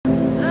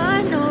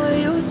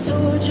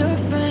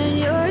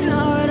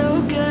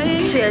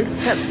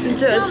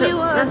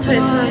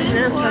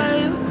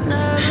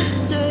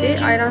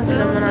ayran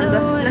içirəm mən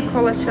ancaq. Nə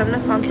kola içirəm, nə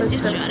fanta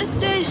içirəm.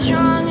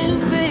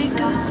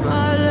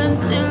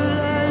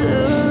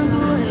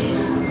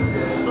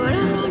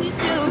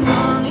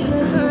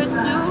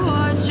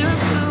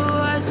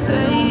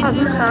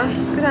 Hazırsan,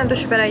 bir dənə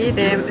duş bərəyi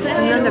yedim,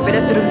 üstündən də belə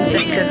dürüm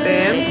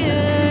çəkdirdim.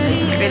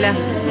 Belə,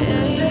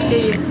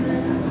 deyil.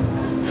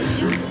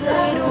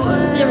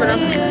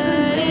 Yemirəm.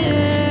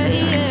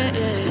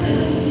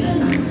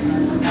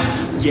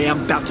 Yeah,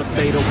 I'm about to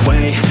fade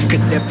away,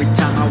 cause every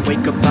time I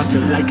wake up I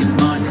feel like it's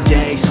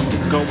Monday.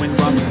 Something's going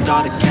wrong with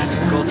all the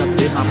chemicals up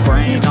in my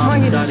brain. All of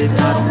a sudden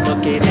I don't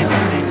look at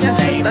anything the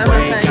same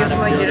way. Gotta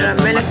build up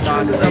my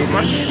thoughts sitting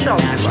in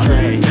an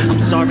ashtray. I'm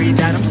sorry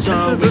that I'm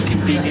so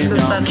inconvenient,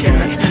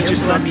 okay.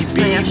 Just let me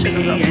be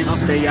me and I'll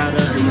stay out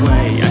of the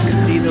way. I can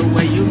see the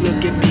way you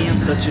look at me, I'm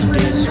such a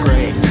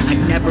disgrace. I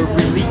never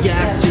really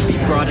asked to be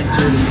brought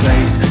into this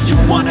place. You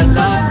wanna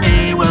love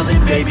me? Well then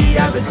baby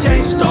I have a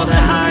taste. All the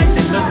highs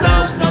and the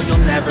lows, no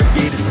you'll never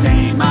be the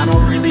same. I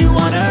don't really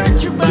wanna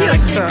hurt you, but I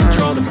can't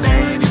control the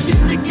pain. If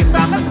you're sticking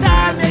by my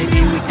side,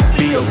 maybe we could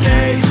be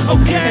okay.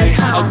 Okay,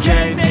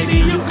 okay, maybe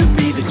you could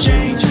be the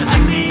change I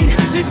need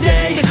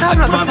today. I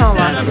promise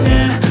that I've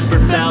never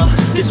felt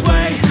this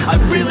way. I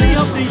really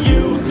hope that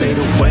you fade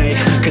away,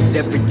 cause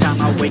every time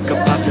I wake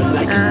up I feel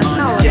like it's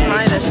Monday.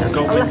 Something's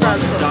going wrong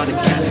with all the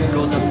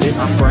chemicals up in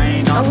my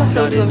brain. All of a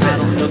sudden I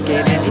don't look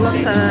at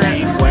anything the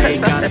same way.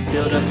 Gotta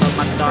build up of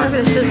my thoughts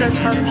sitting in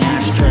an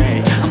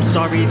ashtray. I'm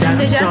sorry that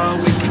I'm so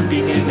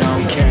inconvenient,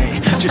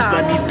 okay. Just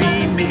let me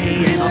be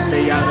me and I'll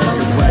stay out of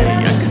the way.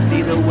 I can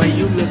see the way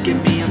you look at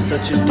me, I'm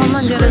such a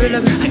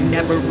disgrace. I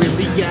never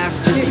really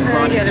asked to be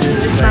brought into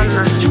this place.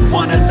 You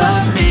wanna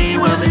love me?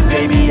 Well then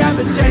baby I have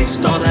a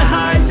taste. All the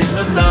highs and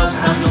the lows,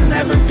 no you'll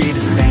never be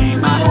the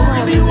same. I don't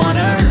really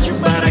wanna hurt you,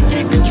 but I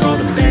can't control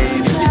the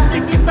pain. If you're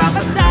sticking by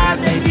my side,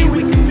 maybe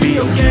we could be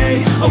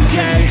okay.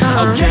 Okay,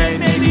 okay,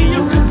 maybe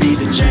you could be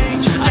the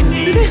change I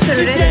need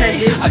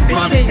today. I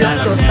promise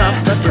that I've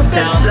never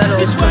felt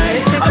this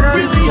way. I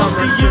really hope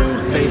that you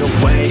fade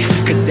away,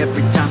 cause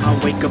every time I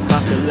wake up I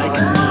feel like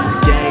it's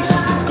Monday.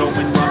 Something's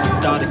going wrong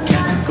with all the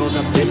chemicals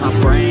up in my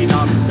brain.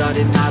 All of a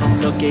sudden I don't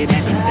look at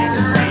anything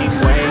the same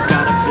way.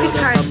 Gotta build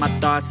up of my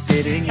thoughts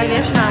sitting in an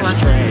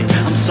ashtray.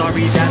 I'm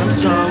sorry that I'm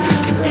so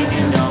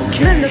inconvenient,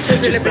 okay.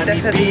 Just let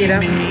me be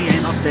me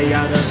and I'll stay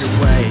out of your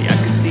way. I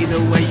can see the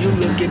way you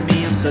look at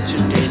me, I'm such a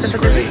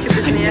disgrace.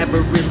 I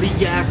never really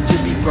asked to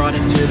be brought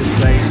into this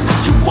place.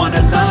 You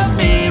wanna love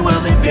me? Well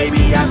then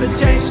baby I have a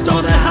taste.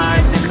 All the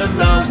highs and the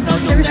lows, no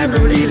you'll never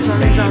be the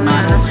same.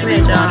 I don't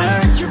really wanna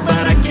hurt you,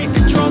 but I can't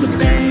control the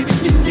pain.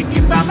 If you're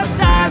sticking by my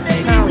side,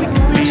 maybe we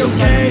could be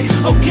okay.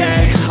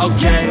 Okay,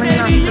 okay,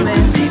 maybe you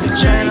could be the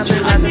change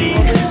I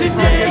need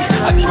today.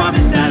 I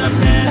promise that I've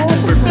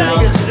never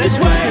felt this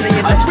way.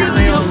 I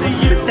really hope that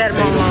you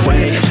fade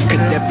away,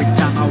 cause every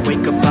time I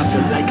wake up I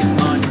feel like it's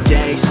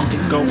Monday.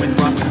 Something's going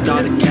wrong with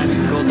all the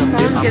chemicals up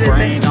in my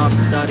brain. All of a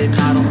sudden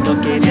I don't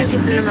look at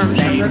anything the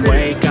same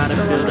way. Gotta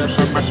build up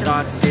of my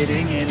thoughts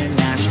sitting in an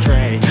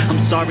ashtray. I'm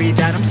sorry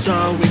that I'm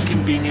so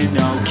inconvenient,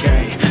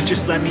 okay.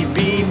 Just let me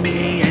be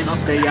me and I'll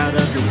stay out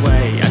of your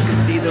way. I can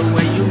see the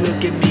way you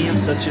look at me, I'm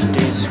such a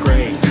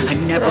disgrace. I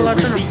never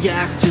really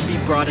asked to be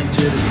brought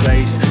into this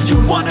place. You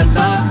wanna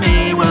love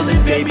me? Well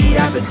then baby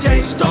I have a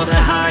taste. All the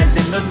highs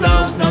and the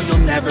lows, no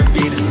you'll never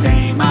be the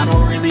same. I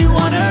don't really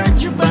wanna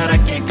hurt you, but I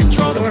can't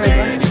control the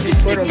pain. If you're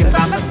sticking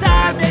by my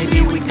side,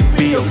 maybe we could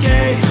be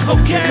okay.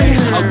 Okay,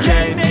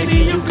 okay, maybe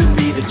you could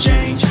be the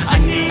change I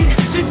need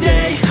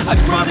today. I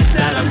promise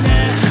that I've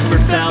never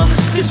felt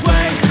this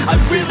way. I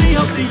really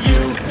hope that you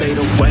fade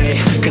away,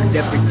 cause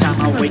every time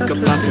I wake up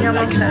I feel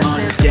like it's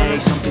Monday.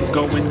 Something's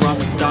going wrong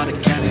with all the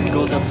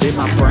chemicals up in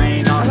my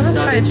brain. All of a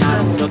sudden I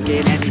don't look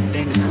at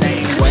anything the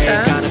same way.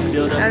 Gotta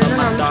build up of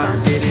my thoughts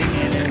sitting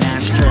in an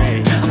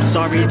ashtray. I'm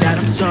sorry that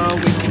I'm so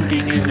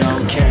inconvenient,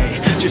 okay.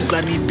 Just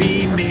let me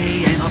be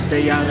me and I'll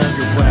stay out of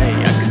your way.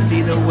 I can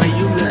see the way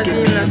you look at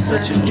me, I'm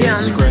such a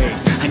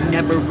disgrace. I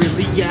never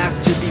really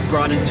asked to be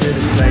brought into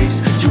this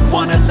place. You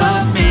wanna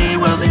love me?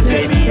 Well then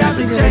baby I have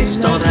a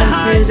taste. All the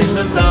highs and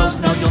the lows,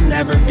 no you'll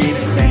never be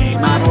the same.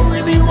 I don't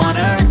really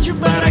wanna hurt you,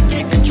 but I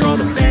can't control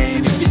the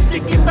pain. If you're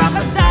sticking by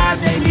my side,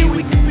 maybe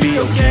we could be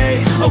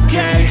okay.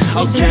 Okay,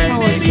 okay,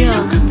 maybe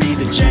you could be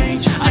the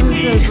change I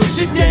need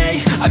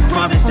today. I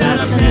promise that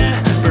I've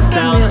never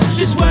felt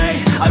this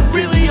way. I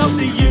really hope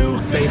that you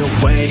fade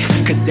away,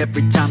 cause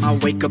every time I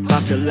wake up I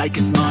feel like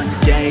it's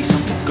Monday.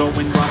 Something's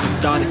going wrong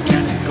with all the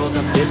chemicals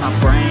up in my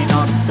brain.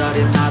 All of a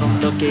sudden I don't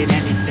look at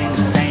anything the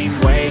same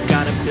way.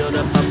 Gotta build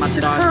up of my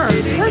thoughts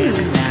sitting in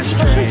an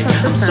ashtray.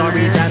 I'm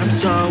sorry that I'm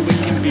so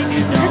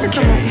inconvenient,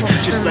 okay.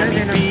 Just let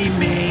me be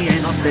me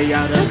and I'll stay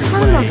out of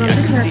your way. I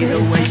can see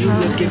the way you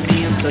look at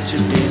me, I'm such a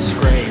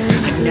disgrace.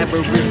 I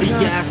never really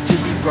asked to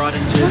be brought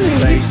into this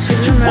place.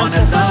 You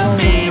wanna love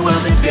me? Well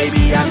then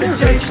baby I have a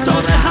taste.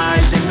 All the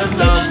highs and the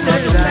lows, no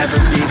you'll never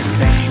be the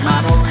same. I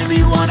don't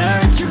really wanna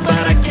hurt you,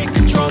 but I can't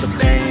control the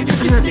pain.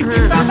 If you're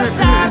sticking by my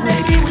side,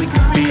 maybe we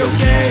could be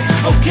okay.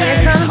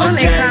 Okay,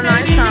 okay,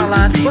 maybe you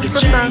could be the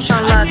change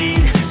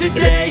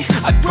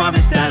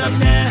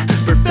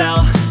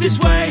this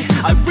way.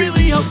 I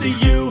really hope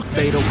that you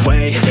fade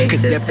away,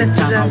 cause every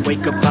time I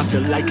wake up I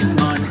feel like it's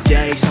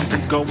Monday.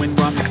 Something's going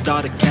wrong with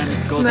all the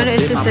chemicals up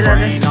in my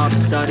brain. All of a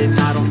sudden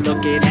I don't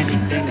look at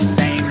anything the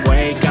same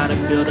way. Gotta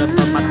build up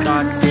of my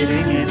thoughts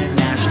sitting in an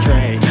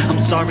ashtray. I'm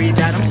sorry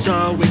that I'm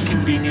so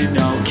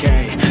inconvenient,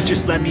 okay.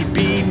 Just let me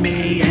be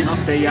me and I'll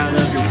stay out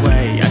of your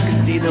way. I can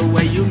see the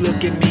way you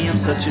look at me, I'm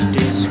such a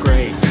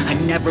disgrace. I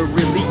never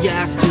really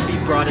asked to be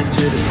brought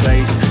into this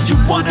place. You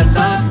wanna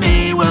love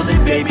me? Well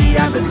then baby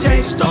have a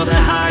taste. All the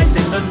highs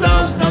and the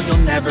lows, no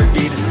you'll never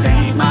be the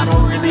same. I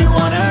don't really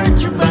wanna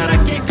hurt you but I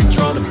can't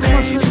control the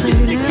pain. If you're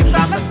sticking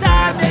by my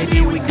side,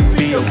 maybe we could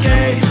be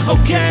okay.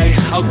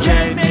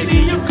 Okay, maybe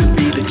you could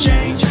be the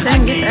change I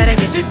need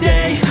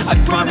today. I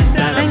promise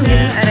that I've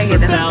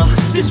never felt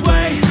this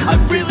way. I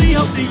really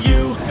hope that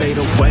you fade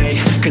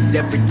away, cause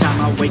every time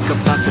I wake up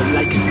I feel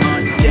like it's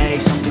Monday.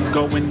 Something's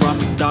going wrong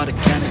with all the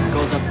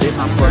chemicals up in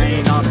my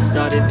brain. All of a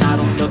sudden I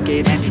don't look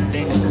at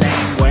anything the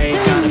same way.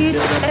 Gotta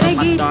build up all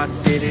my thoughts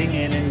sitting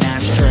in an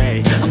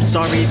ashtray. I'm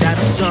sorry that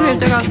I'm so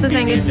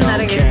inconvenient,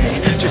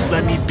 okay. Just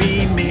let me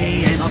be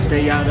me and I'll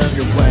stay out of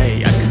your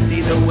way. I can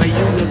see the way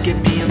you look at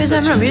me, I'm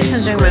such a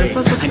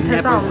disgrace. I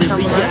never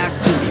really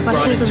asked to be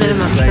brought into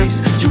this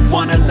place. You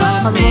wanna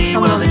love me?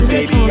 Well then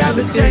baby have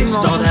a taste.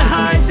 All the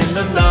highs and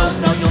the lows,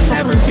 no you'll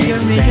never be the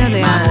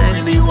same. I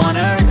don't really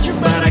wanna hurt you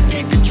but I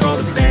can't control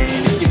the pain.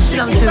 If you're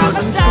sticking by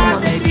my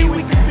side, maybe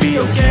we could be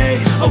okay.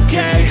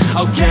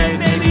 Okay,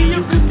 maybe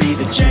you could be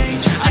the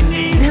change I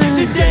need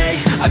today.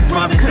 I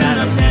promise that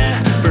I've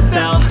never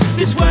felt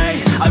this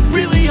way. I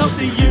really hope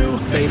that you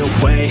fade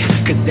away,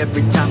 cause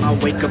every time I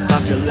wake up I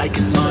feel like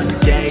it's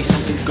Monday.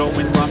 Something's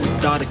going wrong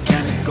with all the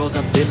chemicals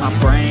up in my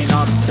brain.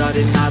 All of a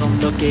sudden I don't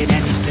look at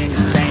anything the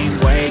same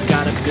way.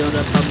 Gotta build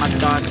up of my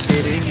thoughts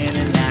sitting in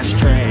an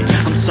ashtray.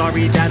 I'm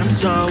sorry that I'm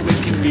so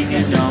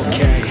inconvenient,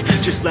 okay.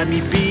 Just let me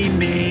be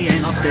me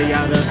and I'll stay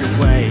out of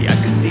your way. I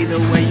can see the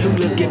way you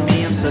look at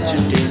me, I'm such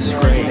a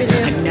disgrace.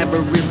 I never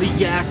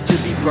really asked to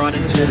be brought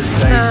into this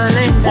place.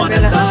 You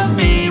wanna love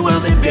me? Well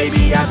then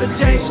baby have a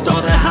taste.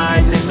 All the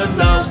highs and the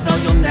lows, no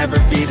you'll never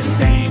be the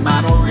same.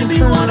 I don't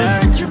really wanna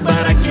hurt you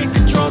but I can't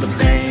control the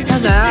pain.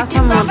 If you're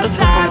sticking by my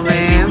side,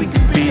 maybe we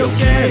could be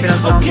okay.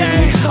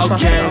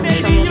 Okay,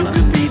 maybe you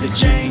could be the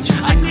change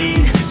I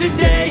need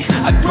today.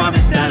 I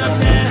promise that I've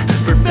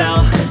never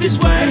felt this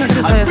way.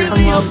 I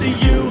really hope that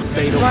you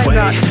fade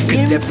away,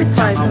 cause every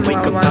time I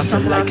wake up I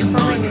feel like it's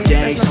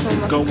Monday.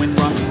 Something's going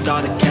wrong with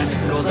all the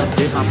chemicals up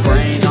in my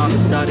brain. All of a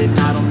sudden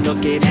I don't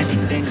look at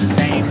anything the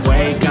same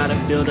way. Gotta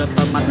build up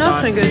of my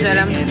thoughts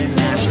sitting in an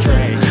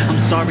ashtray. I'm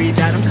sorry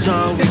that I'm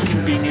so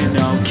inconvenient,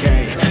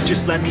 okay.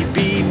 Just let me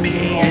be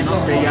me and I'll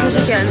stay out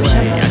of your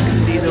way. I can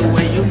see the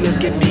way you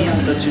look at me, I'm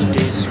such a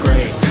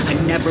disgrace. I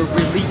never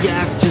really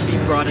asked to be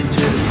brought into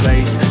this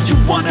place. You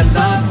wanna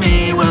love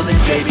me? Well then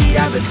baby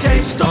have a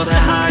taste. All the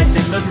highs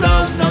and the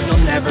lows, no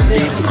you'll never be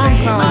the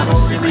same. I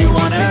don't really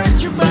wanna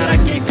hurt you but I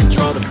can't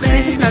control the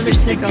pain. If you're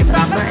sticking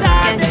by my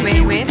side,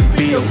 maybe we could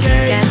be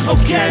okay.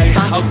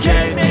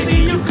 Okay, maybe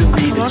you could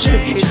be the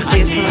change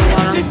I need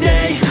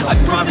today. I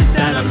promise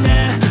that I've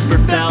never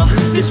felt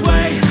this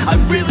way. I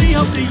really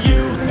hope that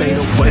you fade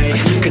away,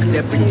 cause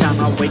every time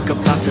I wake up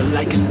I feel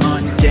like it's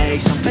Monday.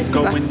 Something's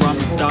going wrong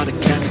with all the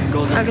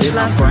chemicals up in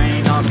my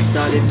brain. All of a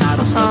sudden I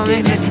don't look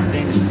at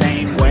anything the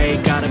same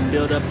way. Gotta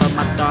build up of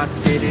my thoughts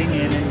sitting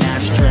in an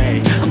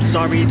ashtray. I'm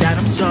sorry that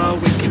I'm so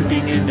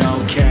inconvenient,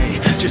 okay.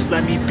 Just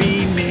let me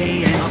be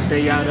me and I'll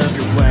stay out of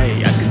your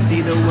way. I can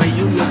see the way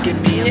you look at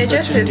me, I'm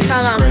such a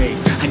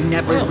disgrace. I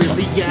never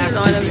really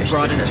asked to be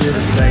brought into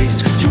this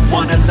place. You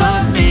wanna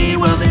love me?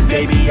 Well then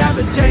baby have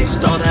a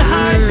taste. All the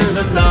highs and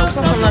the lows,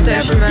 no you'll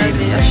never be the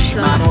same.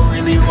 I don't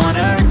really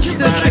wanna hurt you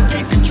but I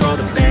can't control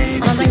the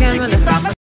pain. If you're sticking by my